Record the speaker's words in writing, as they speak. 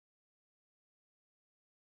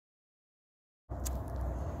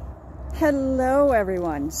Hello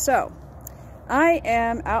everyone. So I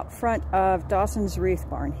am out front of Dawson's Wreath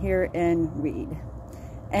Barn here in Weed,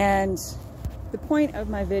 and the point of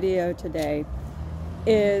my video today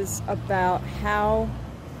is about how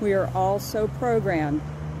we are all so programmed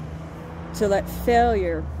to let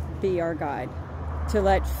failure be our guide, to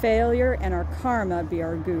let failure and our karma be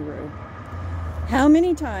our guru. How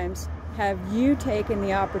many times have you taken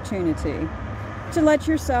the opportunity to let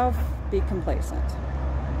yourself be complacent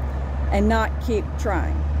and not keep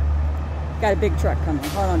trying? Got a big truck coming.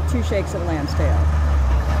 Hold on, 2 shakes of a lamb's tail.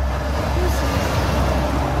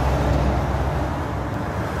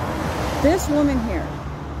 This woman here,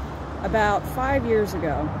 about 5 years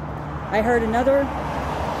ago, I heard another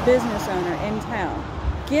business owner in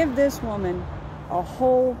town give this woman a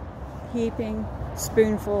whole heaping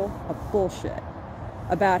spoonful of bullshit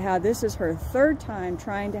about how this is her 3rd time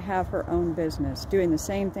trying to have her own business, doing the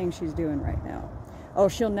same thing she's doing right now. Oh,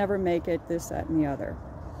 she'll never make it, this, that, and the other.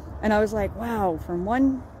 And I was like, wow, from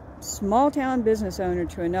one small town business owner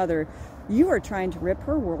to another, you are trying to rip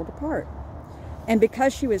her world apart. And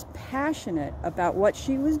because she was passionate about what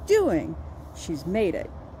she was doing, she's made it.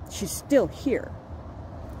 She's still here.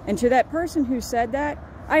 And to that person who said that,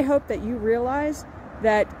 I hope that you realize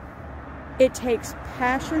that it takes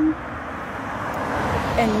passion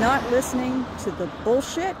and not listening to the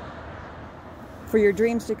bullshit for your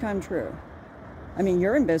dreams to come true. I mean,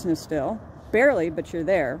 you're in business still, barely, but you're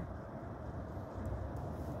there.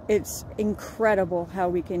 It's incredible how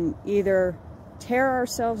we can either tear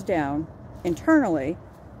ourselves down internally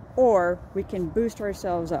or we can boost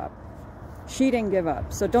ourselves up. She didn't give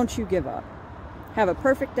up, so don't you give up. Have a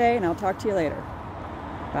perfect day, and I'll talk to you later.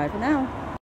 Bye for now.